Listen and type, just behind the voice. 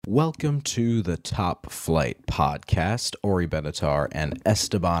Welcome to the Top Flight podcast. Ori Benatar and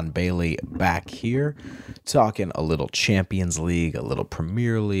Esteban Bailey back here, talking a little Champions League, a little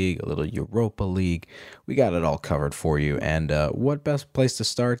Premier League, a little Europa League. We got it all covered for you. And what best place to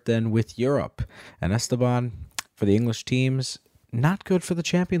start than with Europe? And Esteban, for the English teams, not good for the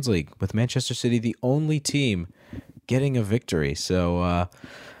Champions League, with Manchester City the only team getting a victory. So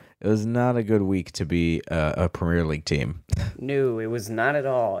it was not a good week to be a Premier League team. No, it was not at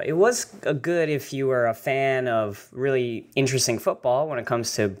all. It was a good if you were a fan of really interesting football when it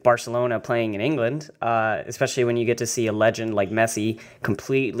comes to Barcelona playing in England, especially when you get to see a legend like Messi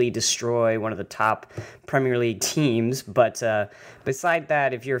completely destroy one of the top Premier League teams. But beside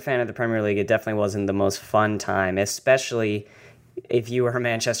that, if you're a fan of the Premier League, it definitely wasn't the most fun time, especially if you were a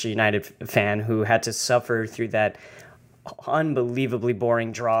Manchester United fan who had to suffer through that unbelievably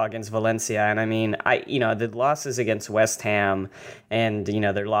boring draw against Valencia. And I mean, the losses against West Ham and,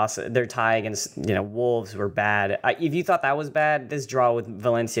 their tie against, Wolves were bad. If you thought that was bad, this draw with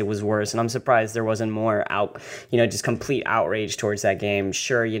Valencia was worse. And I'm surprised there wasn't more just complete outrage towards that game.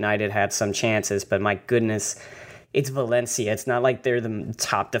 Sure, United had some chances, but my goodness, it's Valencia. It's not like they're the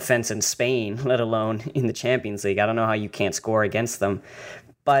top defense in Spain, let alone in the Champions League. I don't know how you can't score against them.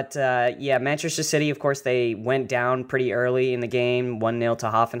 But, Manchester City, of course, they went down pretty early in the game, 1-0 to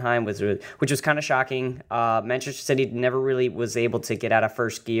Hoffenheim, which was kind of shocking. Manchester City never really was able to get out of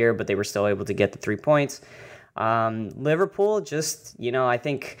first gear, but they were still able to get the 3 points. Liverpool, I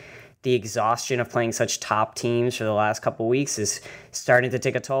think the exhaustion of playing such top teams for the last couple weeks is starting to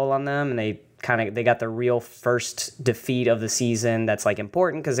take a toll on them, and they got the real first defeat of the season that's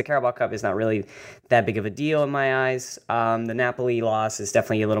important because the Carabao Cup is not really that big of a deal in my eyes. The Napoli loss is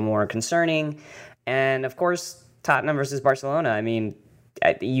definitely a little more concerning. And of course, Tottenham versus Barcelona. I mean,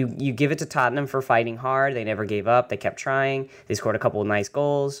 you give it to Tottenham for fighting hard. They never gave up. They kept trying. They scored a couple of nice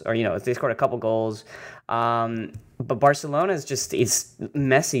goals, they scored a couple goals. But Barcelona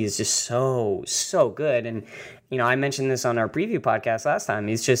Messi is just so good. And, I mentioned this on our preview podcast last time.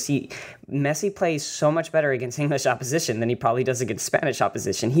 Messi plays so much better against English opposition than he probably does against Spanish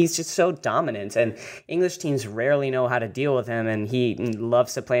opposition. He's just so dominant, and English teams rarely know how to deal with him, and he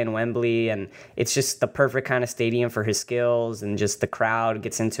loves to play in Wembley, and it's just the perfect kind of stadium for his skills, and just the crowd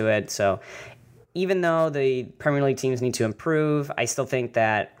gets into it. So even though the Premier League teams need to improve, I still think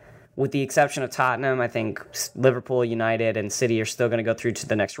that with the exception of Tottenham, I think Liverpool, United, and City are still going to go through to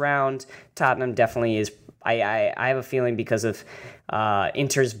the next round. Tottenham definitely is. I have a feeling because of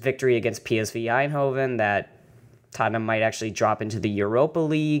Inter's victory against PSV Eindhoven that Tottenham might actually drop into the Europa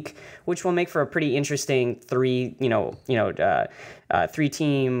League, which will make for a pretty interesting three-team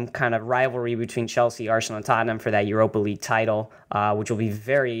kind of rivalry between Chelsea, Arsenal, and Tottenham for that Europa League title, which will be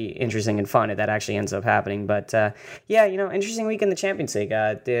very interesting and fun if that actually ends up happening. But interesting week in the Champions League.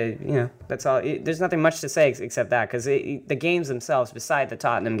 That's all. There's nothing much to say except that because the games themselves, beside the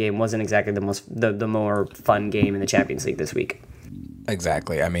Tottenham game, wasn't exactly the more fun game in the Champions League this week.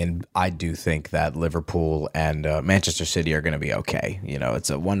 Exactly. I mean, I do think that Liverpool and Manchester City are going to be okay.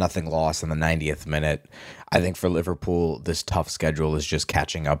 It's a 1-0 loss in the 90th minute. I think for Liverpool, this tough schedule is just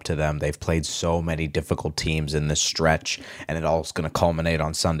catching up to them. They've played so many difficult teams in this stretch, and it all is going to culminate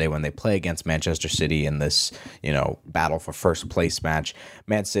on Sunday when they play against Manchester City in this, battle for first place match.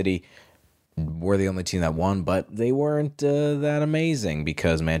 Man City were the only team that won, but they weren't that amazing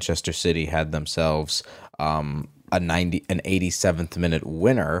because Manchester City had themselves an 87th minute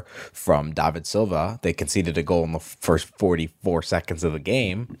winner from David Silva. They conceded a goal in the first 44 seconds of the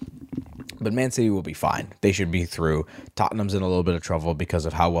game, but Man City will be fine. They should be through. Tottenham's in a little bit of trouble because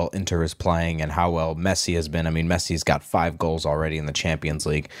of how well Inter is playing and how well Messi has been. I mean, Messi's got 5 goals already in the Champions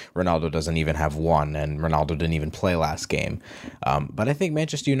League. Ronaldo doesn't even have 1, and Ronaldo didn't even play last game. But I think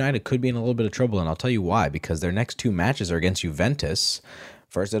Manchester United could be in a little bit of trouble, and I'll tell you why, because their next 2 matches are against Juventus,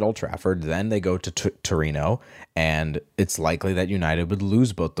 first at Old Trafford, then they go to Torino, and it's likely that United would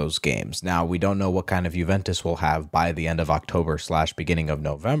lose both those games. Now, we don't know what kind of Juventus we'll have by the end of October / beginning of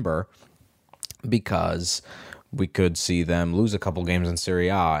November, because we could see them lose a couple games in Serie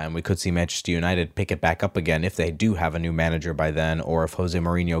A, and we could see Manchester United pick it back up again if they do have a new manager by then, or if Jose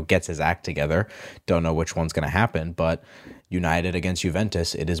Mourinho gets his act together. Don't know which one's going to happen, but United against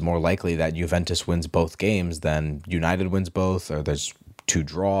Juventus, it is more likely that Juventus wins both games than United wins both, or there's 2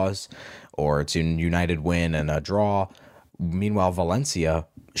 draws, or it's a United win and a draw. Meanwhile, Valencia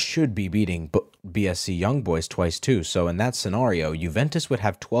should be beating BSC Young Boys twice too. So in that scenario, Juventus would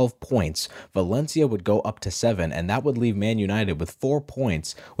have 12 points, Valencia would go up to 7, and that would leave Man United with 4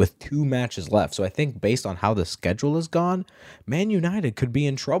 points with 2 matches left. So I think based on how the schedule is gone, Man United could be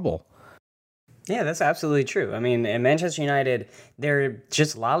in trouble. Yeah, that's absolutely true. I mean, in Manchester United, they're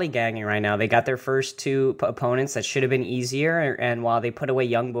just lollygagging right now. They got their first two opponents that should have been easier, and while they put away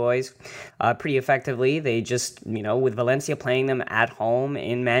young boys pretty effectively, they just, with Valencia playing them at home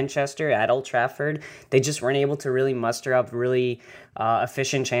in Manchester, at Old Trafford, they just weren't able to really muster up really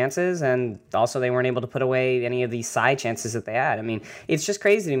efficient chances, and also they weren't able to put away any of these side chances that they had. I mean, it's just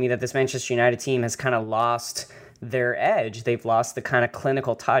crazy to me that this Manchester United team has kind of lost their edge. They've lost the kind of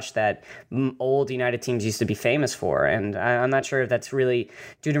clinical touch that old United teams used to be famous for. And I'm not sure if that's really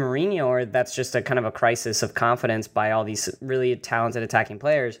due to Mourinho or that's just a kind of a crisis of confidence by all these really talented attacking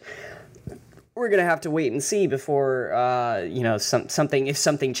players. We're gonna have to wait and see before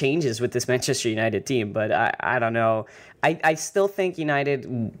something changes with this Manchester United team. But I don't know. I still think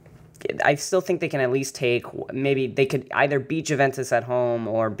United. I still think they can at least maybe they could either beat Juventus at home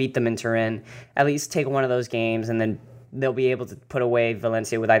or beat them in Turin, at least take one of those games, and then they'll be able to put away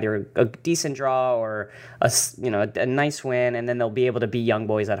Valencia with either a decent draw or a nice win, and then they'll be able to beat Young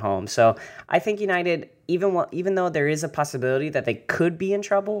Boys at home. So I think United, even though there is a possibility that they could be in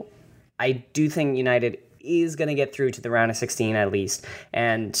trouble, I do think United is going to get through to the round of 16 at least.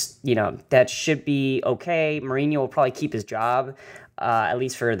 And, that should be okay. Mourinho will probably keep his job, at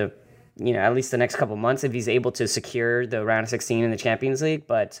least for at least the next couple months if he's able to secure the round of 16 in the Champions League.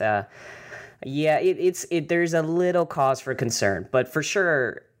 But there's a little cause for concern. But for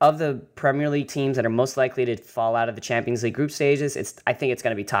sure, of the Premier League teams that are most likely to fall out of the Champions League group stages, I think it's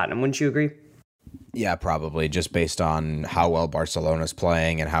going to be Tottenham. Wouldn't you agree? Yeah, probably, just based on how well Barcelona's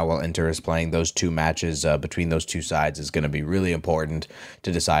playing and how well Inter is playing. Those two matches between those two sides is going to be really important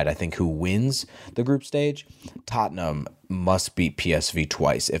to decide, I think, who wins the group stage. Tottenham must beat PSV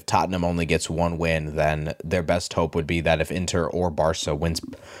twice. If Tottenham only gets one win, then their best hope would be that if Inter or Barca wins,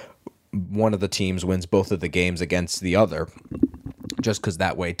 one of the teams wins both of the games against the other, just because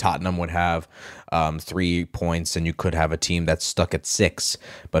that way Tottenham would have 3 points and you could have a team that's stuck at 6.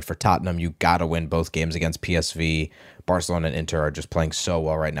 But for Tottenham, you got to win both games against PSV. Barcelona and Inter are just playing so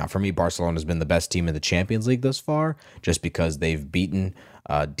well right now. For me, Barcelona's been the best team in the Champions League thus far, just because they've beaten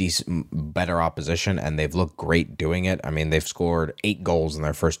better opposition and they've looked great doing it. I mean, they've scored 8 goals in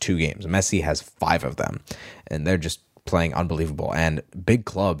their first 2 games. Messi has 5 of them, and they're just playing unbelievable. And big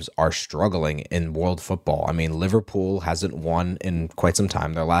clubs are struggling in world football. I mean, Liverpool hasn't won in quite some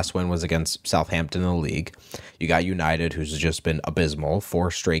time. Their last win was against Southampton in the league. You got United, who's just been abysmal, 4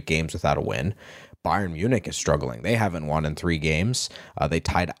 straight games without a win. Bayern Munich is struggling. They haven't won in 3 games. They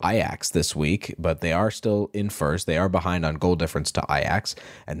tied Ajax this week, but they are still in first. They are behind on goal difference to Ajax.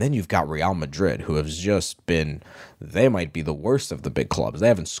 And then you've got Real Madrid, who has just been, they might be the worst of the big clubs. They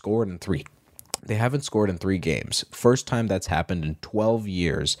haven't scored in 3 games. First time that's happened in 12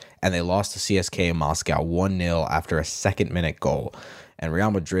 years, and they lost to CSKA Moscow 1-0 after a second-minute goal. And Real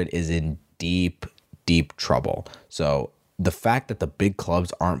Madrid is in deep, deep trouble. So the fact that the big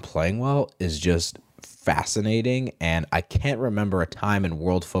clubs aren't playing well is just fascinating, and I can't remember a time in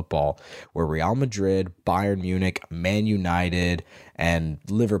world football where Real Madrid, Bayern Munich, Man United, and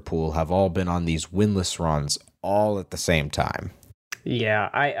Liverpool have all been on these winless runs all at the same time. Yeah,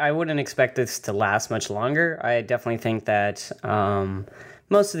 I wouldn't expect this to last much longer. I definitely think that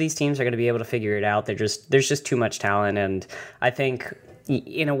most of these teams are going to be able to figure it out. There's just too much talent, and I think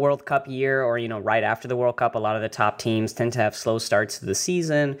in a World Cup year or, right after the World Cup, a lot of the top teams tend to have slow starts to the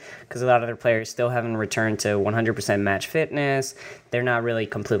season because a lot of their players still haven't returned to 100% match fitness. They're not really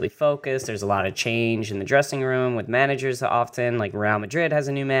completely focused. There's a lot of change in the dressing room with managers often, like Real Madrid has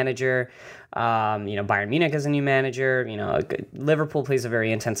a new manager. Bayern Munich has a new manager. Liverpool plays a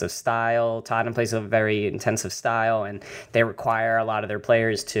very intensive style. Tottenham plays a very intensive style, and they require a lot of their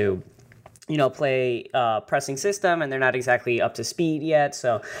players to play pressing system, and they're not exactly up to speed yet.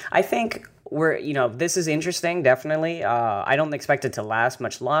 So I think this is interesting, definitely. I don't expect it to last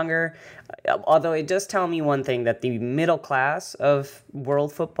much longer, although it does tell me one thing, that the middle class of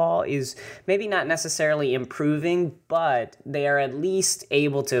world football is maybe not necessarily improving, but they are at least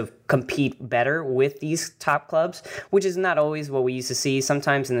able to compete better with these top clubs, which is not always what we used to see.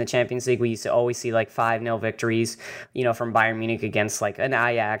 Sometimes in the Champions League, we used to always see like 5-0 victories, from Bayern Munich against like an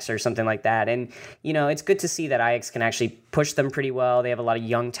Ajax or something like that. And, it's good to see that Ajax can actually push them pretty well. They have a lot of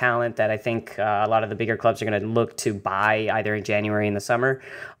young talent that I think a lot of the bigger clubs are going to look to buy either in January in the summer,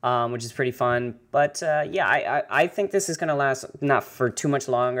 which is pretty fun. But I think this is going to last not for too much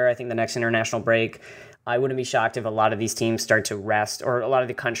longer. I think the next international break, I wouldn't be shocked if a lot of these teams start to rest, or a lot of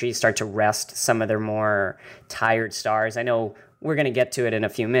the countries start to rest some of their more tired stars. I know we're going to get to it in a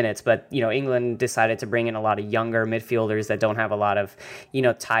few minutes, but, England decided to bring in a lot of younger midfielders that don't have a lot of,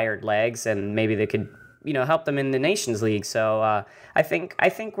 tired legs, and maybe they could help them in the Nations League. So I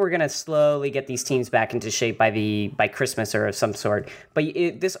think we're gonna slowly get these teams back into shape by Christmas or of some sort. But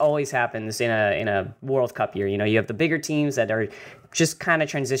this always happens in a World Cup year. You have the bigger teams that are just kind of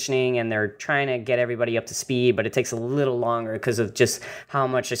transitioning and they're trying to get everybody up to speed, but it takes a little longer because of just how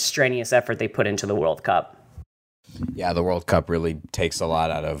much a strenuous effort they put into the World Cup. Yeah, the World Cup really takes a lot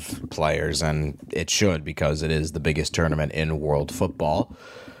out of players, and it should because it is the biggest tournament in world football.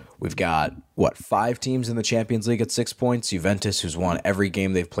 We've got, 5 teams in the Champions League at 6 points? Juventus, who's won every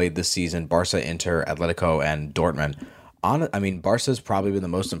game they've played this season, Barca, Inter, Atletico, and Dortmund. Barca's probably been the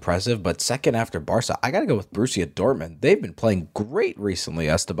most impressive, but second after Barca, I got to go with Borussia Dortmund. They've been playing great recently,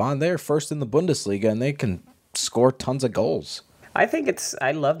 Esteban. They're first in the Bundesliga, and they can score tons of goals.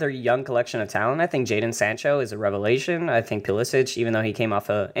 I love their young collection of talent. I think Jadon Sancho is a revelation. I think Pulisic, even though he came off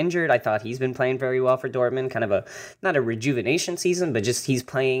injured, I thought he's been playing very well for Dortmund. Kind of not a rejuvenation season, but just he's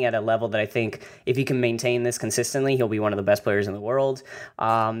playing at a level that I think if he can maintain this consistently, he'll be one of the best players in the world.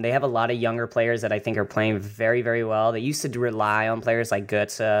 They have a lot of younger players that I think are playing very, very well. They used to rely on players like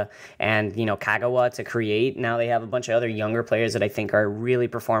Götze and, Kagawa to create. Now they have a bunch of other younger players that I think are really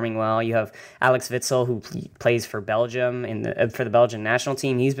performing well. You have Alex Witsel, who plays for Belgium for the Belgian national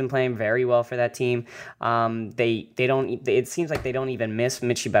team. He's been playing very well for that team. It seems like they don't even miss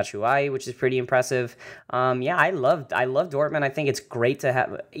Michy Batshuayi, which is pretty impressive. I love Dortmund. I think it's great to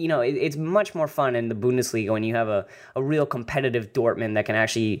have, it's much more fun in the Bundesliga when you have a real competitive Dortmund that can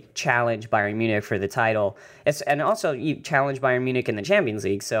actually challenge Bayern Munich for the title. And also you challenge Bayern Munich in the Champions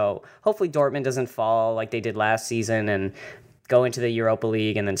League. So hopefully Dortmund doesn't fall like they did last season and go into the Europa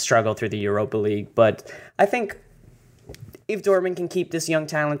League and then struggle through the Europa League. But I think if Dortmund can keep this young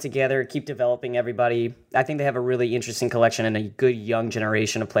talent together, keep developing everybody, I think they have a really interesting collection and a good young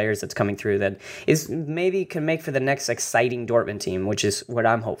generation of players that's coming through that is maybe can make for the next exciting Dortmund team, which is what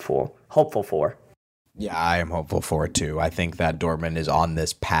I'm hopeful for. Yeah, I am hopeful for it too. I think that Dortmund is on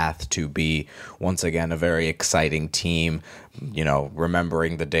this path to be, once again, a very exciting team.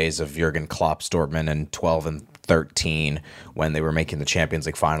 Remembering the days of Jurgen Klopp's Dortmund in 12 and 13 when they were making the Champions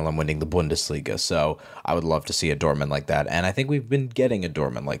League final and winning the Bundesliga. So I would love to see a Dortmund like that. And I think we've been getting a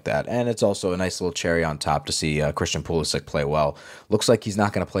Dortmund like that. And it's also a nice little cherry on top to see Christian Pulisic play well. Looks like he's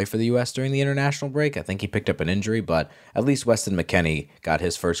not going to play for the U.S. during the international break. I think he picked up an injury, but at least Weston McKennie got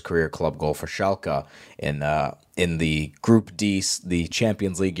his first career club goal for Schalke in the Group D, the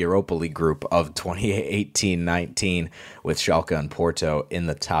Champions League Europa League group of 2018-19 with Schalke and Porto in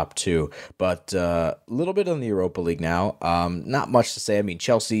the top 2. But a little bit on the Europa League now. Not much to say.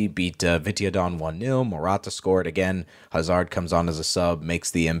 Chelsea beat Vitesse 1-0. Morata scored again. Hazard comes on as a sub,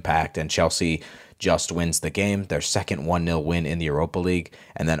 makes the impact, and Chelsea just wins the game, their second 1-0 win in the Europa League.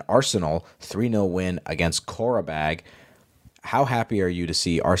 And then Arsenal, 3-0 win against Qarabag. How happy are you to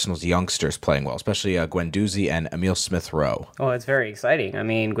see Arsenal's youngsters playing well, especially Guendouzi and Emile Smith-Rowe? Oh, it's very exciting.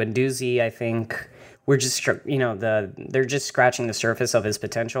 Guendouzi, I think we're just, they're just scratching the surface of his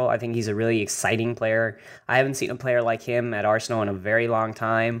potential. I think he's a really exciting player. I haven't seen a player like him at Arsenal in a very long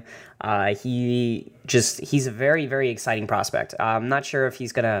time. He's a very, very exciting prospect. I'm not sure if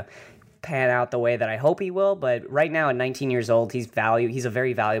he's going to pan out the way that I hope he will, but right now at 19 years old, he's a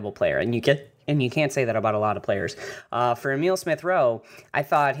very valuable player, and you can't say that about a lot of players. For Emile Smith-Rowe, I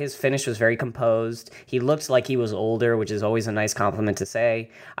thought his finish was very composed. He looked like he was older, which is always a nice compliment to say.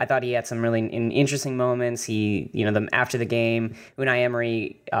 I thought he had some really interesting moments. After the game, Unai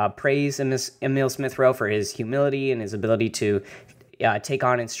Emery praised Emile Smith-Rowe for his humility and his ability to take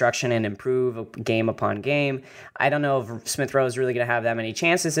on instruction and improve game upon game. I don't know if Smith-Rowe is really going to have that many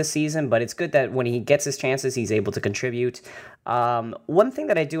chances this season, but it's good that when he gets his chances, he's able to contribute. One thing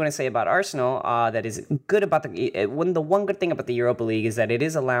that I do want to say about Arsenal that is good about the one good thing about the Europa League is that it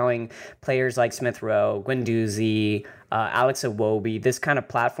is allowing players like Smith-Rowe, Guendouzi, Alex Iwobi, this kind of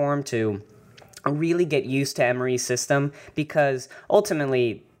platform to really get used to Emery's system, because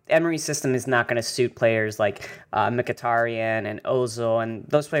ultimately Emery's system is not going to suit players like Mkhitaryan and Ozil, and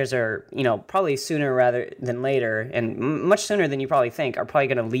those players are, probably sooner rather than later, and much sooner than you probably think, are probably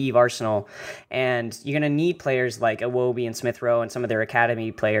going to leave Arsenal. And you're going to need players like Iwobi and Smith-Rowe and some of their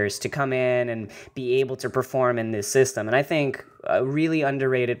academy players to come in and be able to perform in this system. And I think a really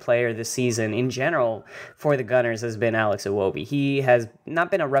underrated player this season in general for the Gunners has been Alex Iwobi. He has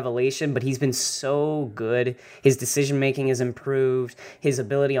not been a revelation, but he's been so good. His decision-making has improved. His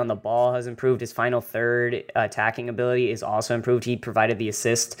ability on the ball has improved. His final third attacking ability is also improved. He provided the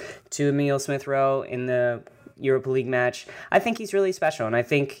assist to Emile Smith-Rowe in the Europa League match. I think he's really special, and I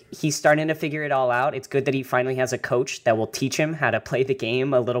think he's starting to figure it all out. It's good that he finally has a coach that will teach him how to play the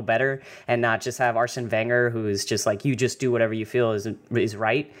game a little better and not just have Arsene Wenger, who is just like, you just do whatever you feel is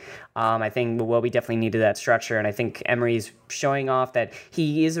right. I think, well, we definitely needed that structure, and I think Emery's showing off that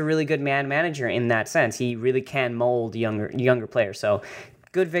he is a really good manager in that sense. He really can mold younger players. So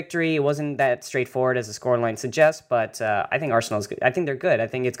good victory. It wasn't that straightforward as the scoreline suggests, but I think Arsenal's good. I think they're good. I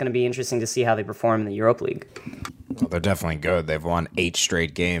think it's going to be interesting to see how they perform in the Europa League. Well, they're definitely good. They've won 8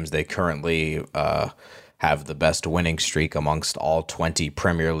 straight games. They currently have the best winning streak amongst all 20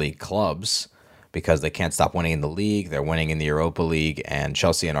 Premier League clubs because they can't stop winning in the league. They're winning in the Europa League, and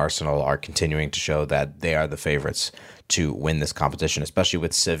Chelsea and Arsenal are continuing to show that they are the favorites to win this competition, especially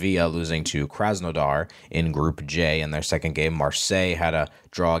with Sevilla losing to Krasnodar in Group J in their second game. Marseille had a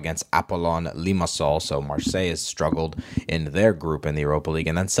draw against Apollon Limassol, so Marseille has struggled in their group in the Europa League.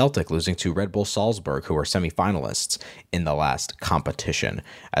 And then Celtic losing to Red Bull Salzburg, who are semi-finalists in the last competition.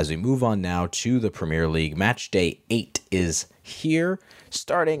 As we move on now to the Premier League, match day 8 is here,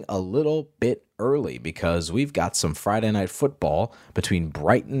 starting a little bit early because we've got some Friday night football between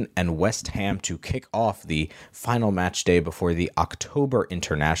Brighton and West Ham to kick off the final match day before the October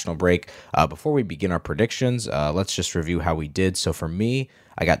international break. Before we begin our predictions, let's just review how we did. So for me,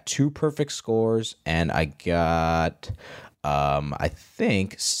 I got 2 perfect scores and I got I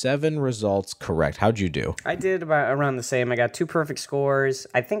think 7 results correct. How'd you do? I did about around the same. I got 2 perfect scores.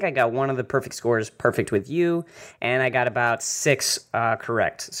 I think I got one of the perfect scores perfect with you, and I got about 6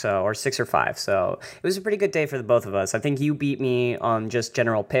 correct, so or 6 or 5. So it was a pretty good day for the both of us. I think you beat me on just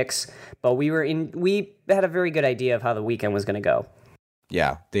general picks, but we had a very good idea of how the weekend was going to go.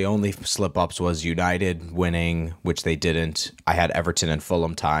 Yeah, the only slip-ups was United winning, which they didn't. I had Everton and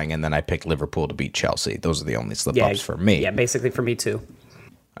Fulham tying, and then I picked Liverpool to beat Chelsea. Those are the only slip-ups for me. Yeah, basically for me too.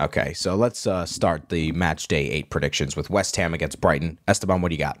 Okay, so let's start the match day 8 predictions with West Ham against Brighton. Esteban, what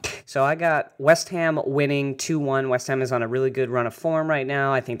do you got? So I got West Ham winning 2-1. West Ham is on a really good run of form right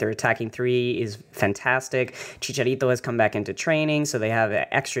now. I think their attacking 3 is fantastic. Chicharito has come back into training, so they have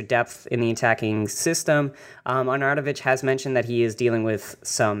extra depth in the attacking system. Arnautovic has mentioned that he is dealing with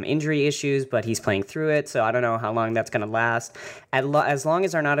some injury issues, but he's playing through it, so I don't know how long that's going to last. As long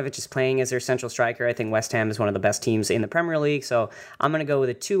as Arnautovic is playing as their central striker, I think West Ham is one of the best teams in the Premier League, so I'm going to go with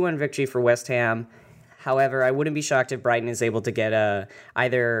a 2-1 victory for West Ham. However, I wouldn't be shocked if Brighton is able to get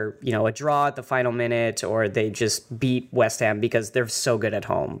either a draw at the final minute or they just beat West Ham because they're so good at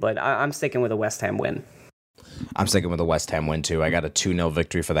home. But I'm sticking with a West Ham win. I'm sticking with a West Ham win, too. I got a 2-0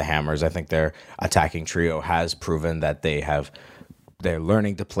 victory for the Hammers. I think their attacking trio has proven that they're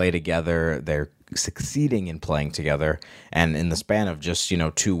learning to play together. They're succeeding in playing together. And in the span of just,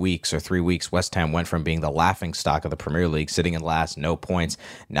 2 weeks or 3 weeks, West Ham went from being the laughingstock of the Premier League, sitting in last, no points.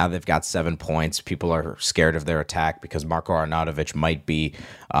 Now they've got 7 points. People are scared of their attack because Marko Arnautovic might be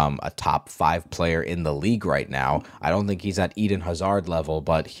a top 5 player in the league right now. I don't think he's at Eden Hazard level,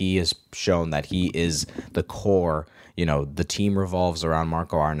 but he has shown that he is the core. The team revolves around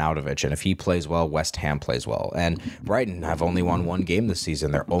Marko Arnautovic, and if he plays well, West Ham plays well. And Brighton have only won 1 game this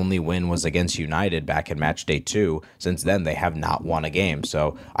season. Their only win was against United back in match day 2. Since then, they have not won a game.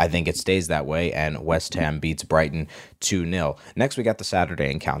 So I think it stays that way, and West Ham beats Brighton 2-0. Next, we got the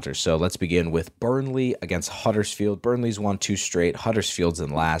Saturday encounters. So let's begin with Burnley against Huddersfield. Burnley's won 2 straight. Huddersfield's in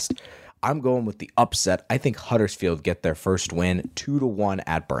last. I'm going with the upset. I think Huddersfield get their first win 2-1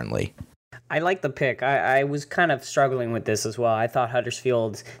 at Burnley. I like the pick. I was kind of struggling with this as well. I thought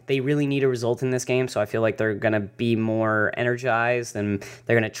Huddersfield, they really need a result in this game, so I feel like they're going to be more energized and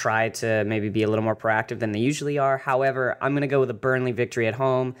they're going to try to maybe be a little more proactive than they usually are. However, I'm going to go with a Burnley victory at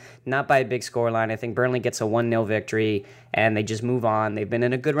home, not by a big scoreline. I think Burnley gets a 1-0 victory and they just move on. They've been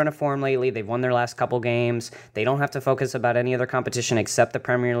in a good run of form lately. They've won their last couple games. They don't have to focus about any other competition except the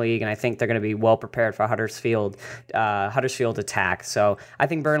Premier League, and I think they're going to be well prepared for Huddersfield attack. So I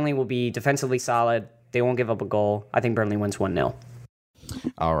think Burnley will be defensively solid. They won't give up a goal. I think Burnley wins 1-0.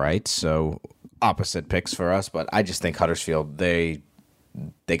 All right, so opposite picks for us, but I just think Huddersfield, they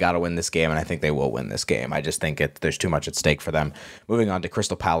got to win this game, and I think they will win this game. I just think there's too much at stake for them. Moving on to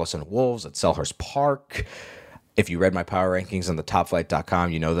Crystal Palace and Wolves at Selhurst Park. If you read my power rankings on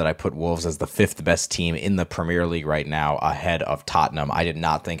thetopflight.com, you know that I put Wolves as the 5th best team in the Premier League right now, ahead of Tottenham. I did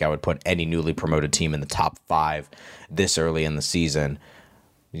not think I would put any newly promoted team in the top 5 this early in the season.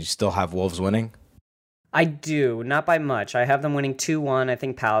 You still have Wolves winning? I do, not by much. I have them winning 2-1. I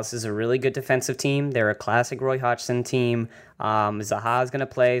think Palace is a really good defensive team. They're a classic Roy Hodgson team. Zaha is going to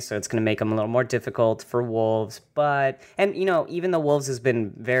play, so it's going to make them a little more difficult for Wolves. And even though Wolves has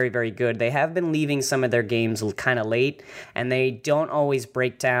been very, very good, they have been leaving some of their games kind of late, and they don't always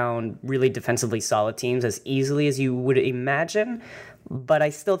break down really defensively solid teams as easily as you would imagine. But I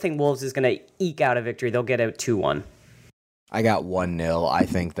still think Wolves is going to eke out a victory. They'll get out 2-1. I got 1-0. I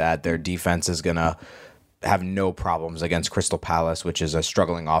think that their defense is going to have no problems against Crystal Palace, which is a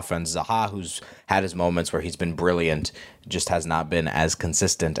struggling offense. Zaha, who's had his moments where he's been brilliant, just has not been as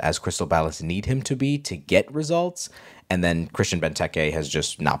consistent as Crystal Palace need him to be to get results. And then Christian Benteke has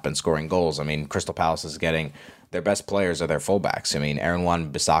just not been scoring goals. I mean, Crystal Palace is getting their best players are their fullbacks. I mean, Aaron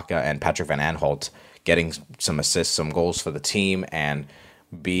Wan-Bissaka and Patrick Van Aanholt getting some assists, some goals for the team, and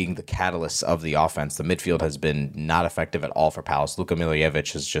being the catalyst of the offense. The midfield has been not effective at all for Palace. Luka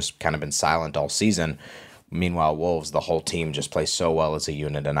Miljevic has just kind of been silent all season. Meanwhile, Wolves, the whole team just plays so well as a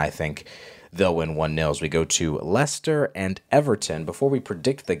unit, and I think they'll win 1-0 as we go to Leicester and Everton. Before we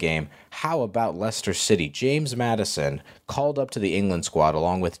predict the game, how about Leicester City? James Maddison called up to the England squad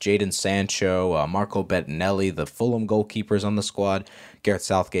along with Jadon Sancho, Marco Bettinelli, the Fulham goalkeepers on the squad, Gareth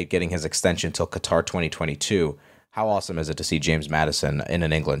Southgate getting his extension till Qatar 2022. How awesome is it to see James Maddison in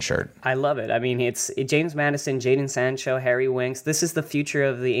an England shirt? I love it. I mean, it's James Maddison, Jadon Sancho, Harry Winks. This is the future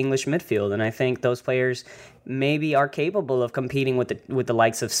of the English midfield, and I think those players maybe are capable of competing with the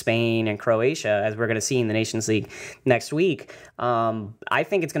likes of Spain and Croatia, as we're going to see in the Nations League next week. I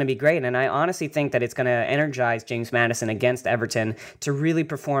think it's going to be great, and I honestly think that it's going to energize James Maddison against Everton to really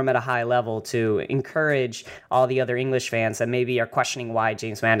perform at a high level, to encourage all the other English fans that maybe are questioning why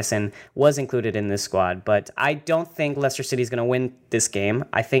James Maddison was included in this squad. But I don't think Leicester City is going to win this game.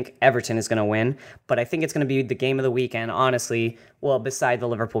 I think Everton is going to win, but I think it's going to be the game of the weekend, honestly, well, beside the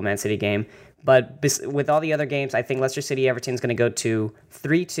Liverpool-Man City game. But with all the other games, I think Leicester City Everton is going to go to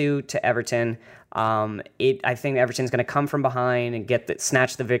 3-2 to Everton. I think Everton's going to come from behind and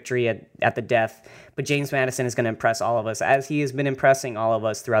snatch the victory at the death. But James Maddison is going to impress all of us, as he has been impressing all of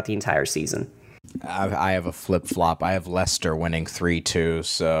us throughout the entire season. I have a flip-flop. I have Leicester winning 3-2,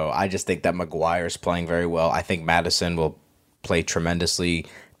 so I just think that Maguire's playing very well. I think Maddison will play tremendously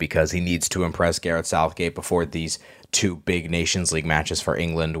because he needs to impress Gareth Southgate before these two big Nations League matches for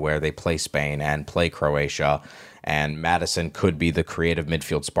England where they play Spain and play Croatia. And Maddison could be the creative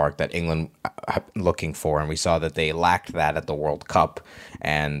midfield spark that England looking for. And we saw that they lacked that at the World Cup.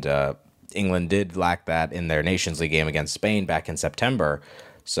 And England did lack that in their Nations League game against Spain back in September.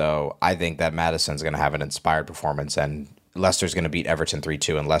 So I think that Maddison's going to have an inspired performance, and Leicester's going to beat Everton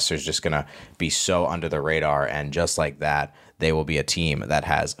 3-2, and Leicester's just going to be so under the radar, and just like that, they will be a team that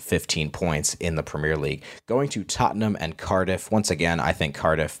has 15 points in the Premier League. Going to Tottenham and Cardiff. Once again, I think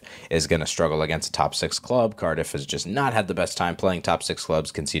Cardiff is going to struggle against a top 6 club. Cardiff has just not had the best time playing top 6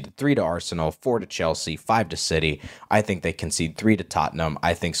 clubs. Conceded 3 to Arsenal, 4 to Chelsea, 5 to City. I think they concede 3 to Tottenham.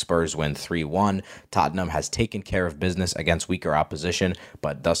 I think Spurs win 3-1. Tottenham has taken care of business against weaker opposition,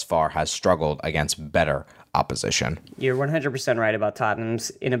 but thus far has struggled against better opposition. You're 100% right about Tottenham's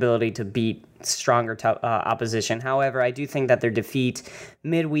inability to beat stronger opposition. However, I do think that their defeat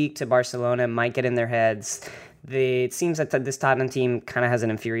midweek to Barcelona might get in their heads. It seems that this Tottenham team kind of has an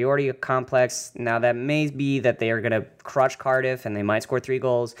inferiority complex. Now, that may be that they are going to crush Cardiff and they might score 3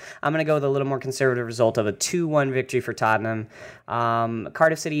 goals. I'm going to go with a little more conservative result of a 2-1 victory for Tottenham.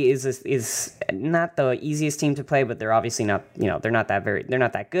 Cardiff City is not the easiest team to play, but they're obviously not, they're not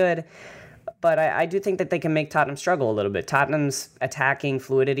that good. But I do think that they can make Tottenham struggle a little bit. Tottenham's attacking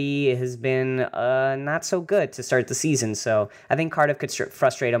fluidity has been not so good to start the season. So I think Cardiff could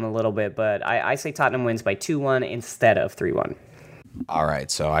frustrate them a little bit. But I say Tottenham wins by 2-1 instead of 3-1. All right,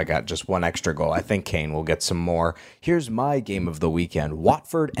 so I got just one extra goal. I think Kane will get some more. Here's my game of the weekend,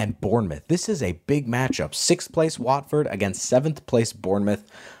 Watford and Bournemouth. This is a big matchup. 6th place Watford against 7th place Bournemouth.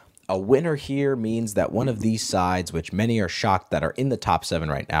 A winner here means that one of these sides, which many are shocked that are in the top 7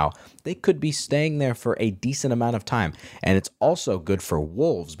 right now, they could be staying there for a decent amount of time. And it's also good for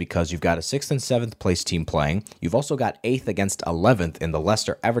Wolves because you've got a 6th and 7th place team playing. You've also got 8th against 11th in the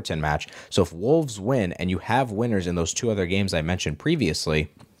Leicester-Everton match. So if Wolves win and you have winners in those 2 other games I mentioned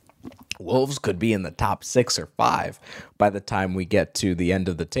previously, Wolves could be in the top 6 or 5 by the time we get to the end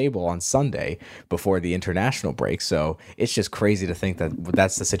of the table on Sunday before the international break. So it's just crazy to think that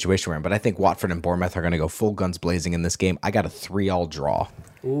that's the situation we're in. But I think Watford and Bournemouth are going to go full guns blazing in this game. I got a 3-3 draw.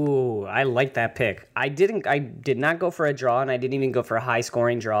 Ooh, I like that pick. I did not go for a draw, and I didn't even go for a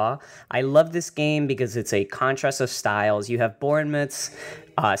high-scoring draw. I love this game because it's a contrast of styles. You have Bournemouth's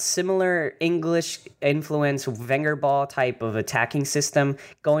Similar English influence, Wenger ball type of attacking system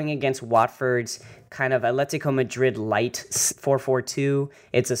going against Watford's kind of Atletico Madrid light 4-4-2.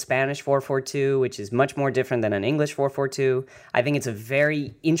 It's a Spanish 4-4-2, which is much more different than an English 4-4-2. I think it's a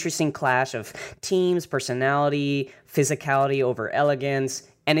very interesting clash of teams, personality, physicality over elegance.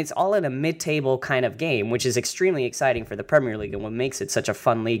 And it's all in a mid-table kind of game, which is extremely exciting for the Premier League and what makes it such a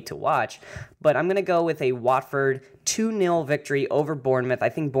fun league to watch. But I'm going to go with a Watford 2-0 victory over Bournemouth. I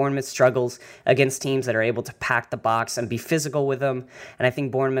think Bournemouth struggles against teams that are able to pack the box and be physical with them. And I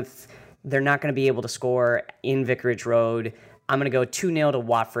think Bournemouth, they're not going to be able to score in Vicarage Road. I'm going to go 2-0 to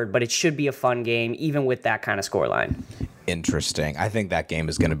Watford, but it should be a fun game, even with that kind of scoreline. Interesting. I think that game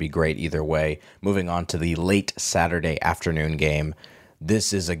is going to be great either way. Moving on to the late Saturday afternoon game.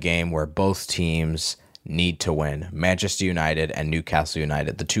 This is a game where both teams need to win. Manchester United and Newcastle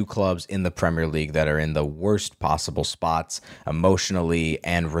United, the two clubs in the Premier League that are in the worst possible spots emotionally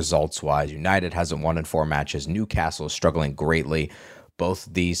and results-wise. United hasn't won in 4 matches. Newcastle is struggling greatly. Both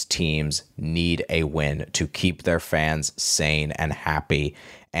these teams need a win to keep their fans sane and happy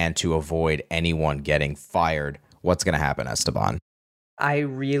and to avoid anyone getting fired. What's going to happen, Esteban? I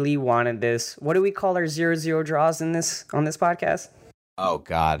really wanted this. What do we call our 0-0 draws on this podcast? Oh,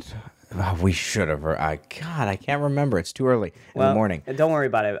 God. We should have. I can't remember. It's too early in the morning. Don't worry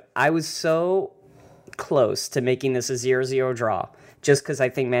about it. I was so close to making this a 0-0 draw just because I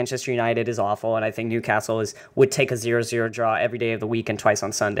think Manchester United is awful and I think Newcastle would take a 0-0 draw every day of the week and twice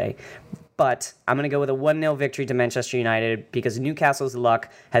on Sunday. But I'm going to go with a 1-0 victory to Manchester United because Newcastle's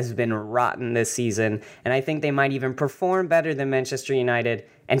luck has been rotten this season. And I think they might even perform better than Manchester United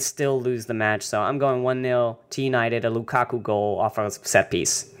and still lose the match. So I'm going 1-0 to United, a Lukaku goal off a set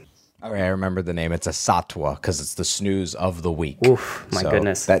piece. All right, I remember the name. It's a Satwa because it's the snooze of the week. Oof, my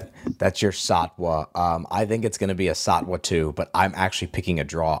goodness. That's your Satwa. I think it's going to be a Satwa too, but I'm actually picking a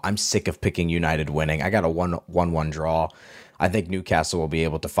draw. I'm sick of picking United winning. I got a 1-1 draw. I think Newcastle will be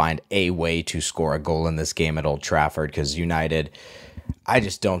able to find a way to score a goal in this game at Old Trafford because United, I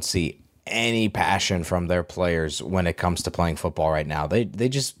just don't see any passion from their players when it comes to playing football right now. They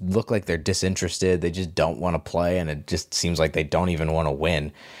just look like they're disinterested. They just don't want to play, and it just seems like they don't even want to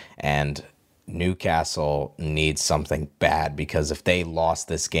win. And Newcastle needs something bad because if they lost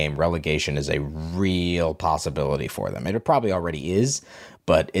this game, relegation is a real possibility for them. It probably already is,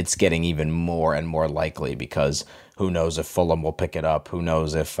 but it's getting even more and more likely because who knows if Fulham will pick it up? Who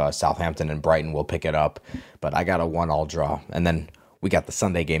knows if Southampton and Brighton will pick it up? But I got a 1-1 draw. And then we got the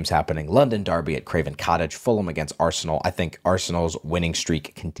Sunday games happening. London Derby at Craven Cottage. Fulham against Arsenal. I think Arsenal's winning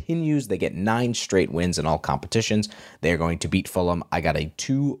streak continues. They get 9 straight wins in all competitions. They are going to beat Fulham. I got a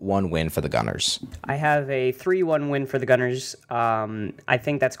 2-1 win for the Gunners. I have a 3-1 win for the Gunners. I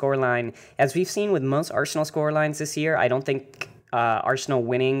think that scoreline, as we've seen with most Arsenal scorelines this year, I don't think Arsenal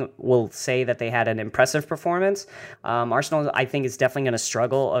winning will say that they had an impressive performance. Arsenal, I think, is definitely going to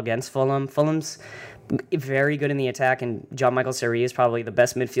struggle against Fulham. Fulham's very good in the attack, and Jean-Michel Seri is probably the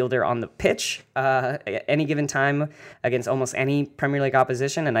best midfielder on the pitch at any given time against almost any Premier League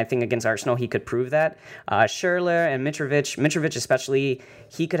opposition, and I think against Arsenal he could prove that. Schürrle and Mitrovic especially,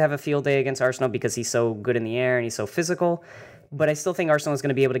 he could have a field day against Arsenal because he's so good in the air and he's so physical. But I still think Arsenal is going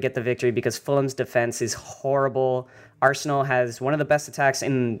to be able to get the victory because Fulham's defense is horrible. Arsenal has one of the best attacks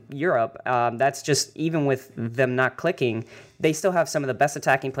in Europe. That's just, even with them not clicking, they still have some of the best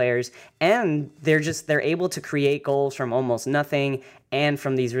attacking players, and they're able to create goals from almost nothing and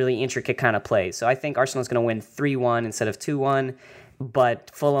from these really intricate kind of plays. So I think Arsenal is going to win 3-1 instead of 2-1,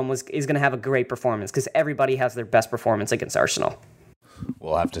 but Fulham is going to have a great performance because everybody has their best performance against Arsenal.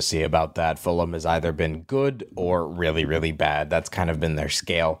 We'll have to see about that. Fulham has either been good or really, really bad. That's kind of been their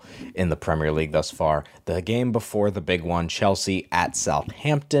scale in the Premier League thus far. The game before the big one, Chelsea at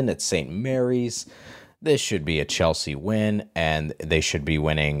Southampton at St. Mary's. This should be a Chelsea win, and they should be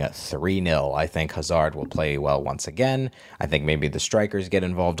winning 3-0. I think Hazard will play well once again. I think maybe the strikers get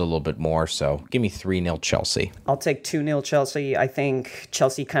involved a little bit more, so give me 3-0 Chelsea. I'll take 2-0 Chelsea. I think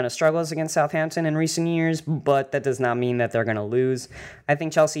Chelsea kind of struggles against Southampton in recent years, but that does not mean that they're going to lose. I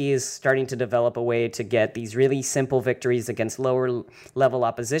think Chelsea is starting to develop a way to get these really simple victories against lower level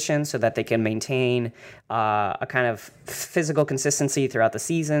opposition so that they can maintain a kind of physical consistency throughout the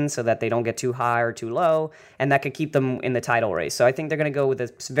season so that they don't get too high or too low. And that could keep them in the title race. So I think they're going to go with a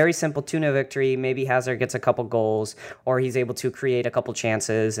very simple 2-0 victory. Maybe Hazard gets a couple goals, or he's able to create a couple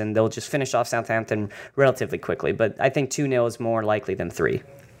chances, and they'll just finish off Southampton relatively quickly. But I think 2-0 is more likely than 3.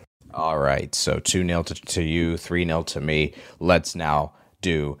 All right, so 2-0 to you, 3-0 to me. Let's now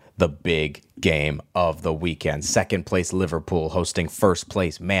do the big game of the weekend. Second place Liverpool hosting first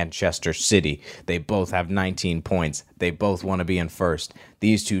place Manchester City. They both have 19 points. They both want to be in first.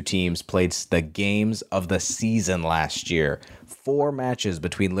 These two teams played the games of the season last year. 4 matches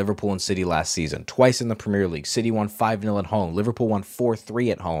between Liverpool and City last season, twice in the Premier League. City won 5-0 at home. Liverpool won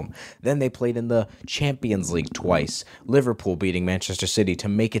 4-3 at home. Then they played in the Champions League twice. Liverpool beating Manchester City to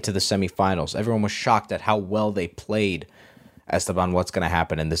make it to the semifinals. Everyone was shocked at how well they played. Esteban, what's going to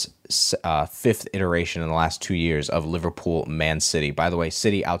happen in this fifth iteration in the last 2 years of Liverpool-Man City? By the way,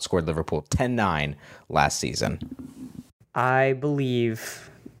 City outscored Liverpool 10-9 last season. I believe,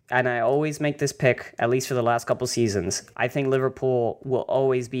 and I always make this pick, at least for the last couple seasons, I think Liverpool will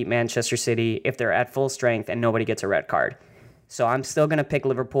always beat Manchester City if they're at full strength and nobody gets a red card. So I'm still going to pick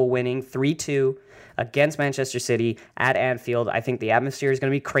Liverpool winning 3-2 against Manchester City at Anfield. I think the atmosphere is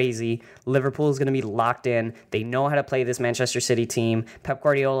going to be crazy. Liverpool is going to be locked in. They know how to play this Manchester City team. Pep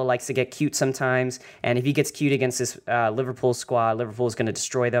Guardiola likes to get cute sometimes, and if he gets cute against this Liverpool squad, Liverpool is going to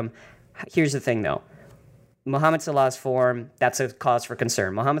destroy them. Here's the thing, though. Mohamed Salah's form, that's a cause for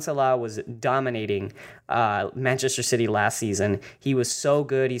concern. Mohamed Salah was dominating Manchester City last season. He was so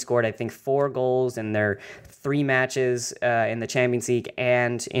good. He scored, I think, 4 goals in their 3 matches in the Champions League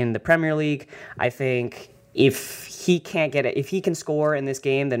and in the Premier League. I think if he can score in this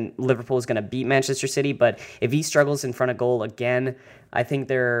game, then Liverpool is going to beat Manchester City. But if he struggles in front of goal again, I think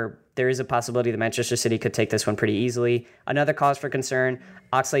there is a possibility that Manchester City could take this one pretty easily. Another cause for concern,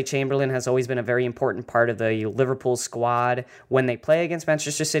 Oxlade-Chamberlain has always been a very important part of the Liverpool squad. When they play against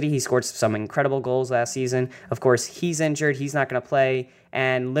Manchester City, he scored some incredible goals last season. Of course, he's injured. He's not going to play.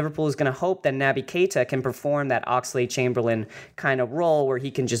 And Liverpool is going to hope that Naby Keita can perform that Oxlade-Chamberlain kind of role where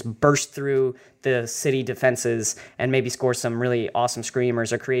he can just burst through the City defenses and maybe score some really awesome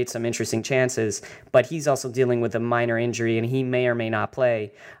screamers or create some interesting chances. But he's also dealing with a minor injury, and he may or may not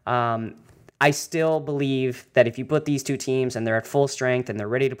play. I still believe that if you put these two teams and they're at full strength and they're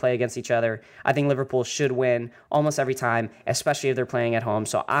ready to play against each other, I think Liverpool should win almost every time, especially if they're playing at home.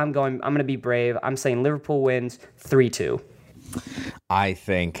 So I'm going to be brave. I'm saying Liverpool wins 3-2. I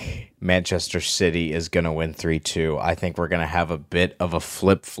think Manchester City is going to win 3-2. I think we're going to have a bit of a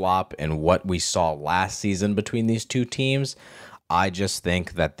flip-flop in what we saw last season between these two teams. I just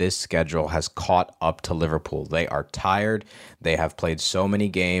think that this schedule has caught up to Liverpool. They are tired. They have played so many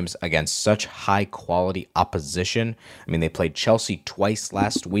games against such high-quality opposition. I mean, they played Chelsea twice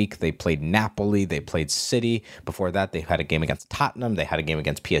last week. They played Napoli. They played City. Before that, they had a game against Tottenham. They had a game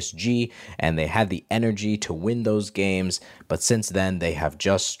against PSG, and they had the energy to win those games. But since then, they have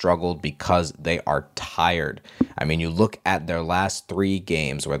just struggled because they are tired. I mean, you look at their last 3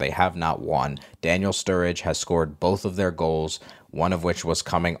 games where they have not won. Daniel Sturridge has scored both of their goals, one of which was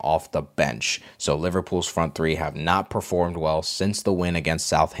coming off the bench. So Liverpool's front 3 have not performed well since the win against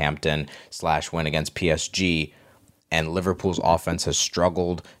Southampton / win against PSG. And Liverpool's offense has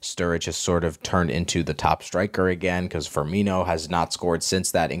struggled. Sturridge has sort of turned into the top striker again because Firmino has not scored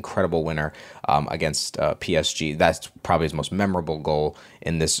since that incredible winner against PSG. That's probably his most memorable goal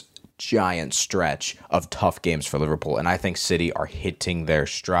in this giant stretch of tough games for Liverpool, and I think City are hitting their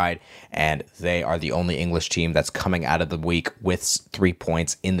stride, and they are the only English team that's coming out of the week with 3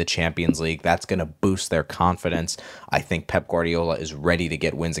 points in the Champions League. That's going to boost their confidence. I think Pep Guardiola is ready to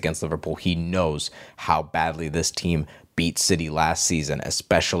get wins against Liverpool. He knows how badly this team beat City last season,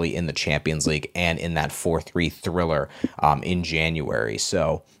 especially in the Champions League and in that 4-3 thriller in January.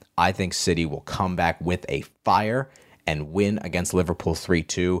 So I think City will come back with a fire and win against Liverpool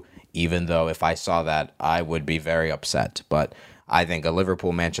 3-2. Even though if I saw that, I would be very upset. But I think a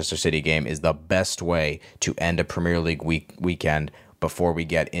Liverpool-Manchester City game is the best way to end a Premier League weekend before we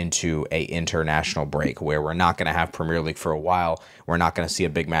get into a international break where we're not going to have Premier League for a while. We're not going to see a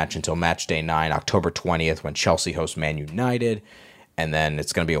big match until match day 9, October 20th, when Chelsea hosts Man United. And then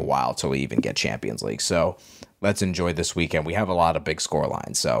it's going to be a while till we even get Champions League. So let's enjoy this weekend. We have a lot of big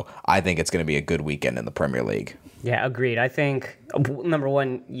scorelines. So I think it's going to be a good weekend in the Premier League. Yeah, agreed. I think number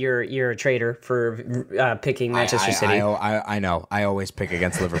one, you're a traitor for picking Manchester City. I know. I always pick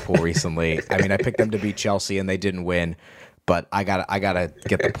against Liverpool recently. I mean, I picked them to beat Chelsea and they didn't win. But I gotta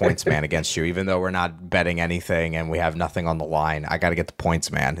get the points, man, against you. Even though we're not betting anything and we have nothing on the line, I gotta get the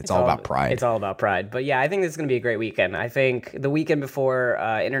points, man. It's all about pride. It's all about pride. But yeah, I think this is gonna be a great weekend. I think the weekend before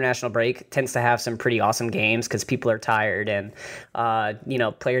international break tends to have some pretty awesome games because people are tired and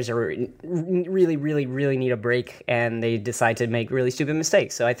players are really need a break and they decide to make really stupid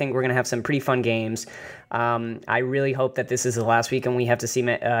mistakes. So I think we're gonna have some pretty fun games. I really hope that this is the last weekend we have to see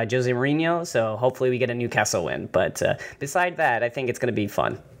Jose Mourinho. So hopefully we get a Newcastle win. But beside that, I think it's going to be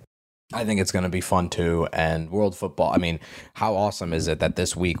fun. I think it's going to be fun too. And world football, I mean, how awesome is it that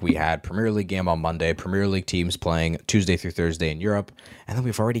this week we had Premier League game on Monday, Premier League teams playing Tuesday through Thursday in Europe, and then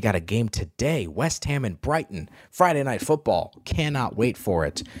we've already got a game today, West Ham and Brighton, Friday night football. Cannot wait for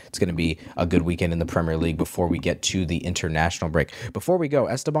it. It's going to be a good weekend in the Premier League before we get to the international break. Before we go,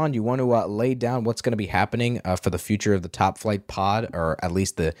 Esteban, you want to lay down what's going to be happening for the future of the Top Flight pod, or at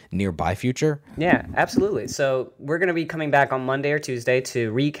least the nearby future? Yeah, absolutely. So we're going to be coming back on Monday or Tuesday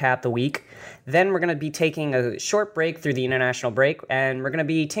to recap the week. Then we're going to be taking a short break through the international break, and we're going to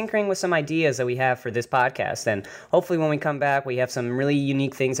be tinkering with some ideas that we have for this podcast. And hopefully when we come back, we have some really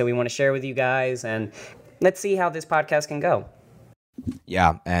unique things that we want to share with you guys, and let's see how this podcast can go.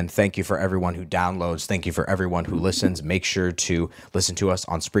 Yeah, and thank you for everyone who downloads. Thank you for everyone who listens. Make sure to listen to us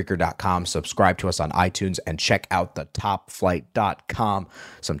on Spreaker.com, subscribe to us on iTunes, and check out the TopFlight.com.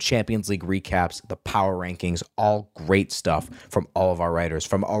 Some Champions League recaps, the power rankings, all great stuff from all of our writers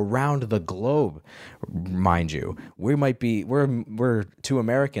from around the globe. Mind you, we're two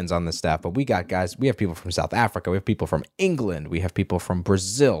Americans on the staff, but we got guys. We have people from South Africa. We have people from England. We have people from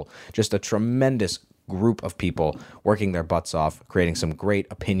Brazil. Just a tremendous group of people working their butts off, creating some great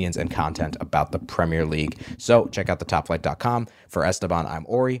opinions and content about the Premier League. So check out the topflight.com. For Esteban, I'm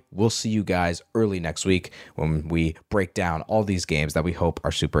Ori. We'll see you guys early next week when we break down all these games that we hope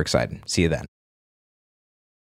are super exciting. See you then.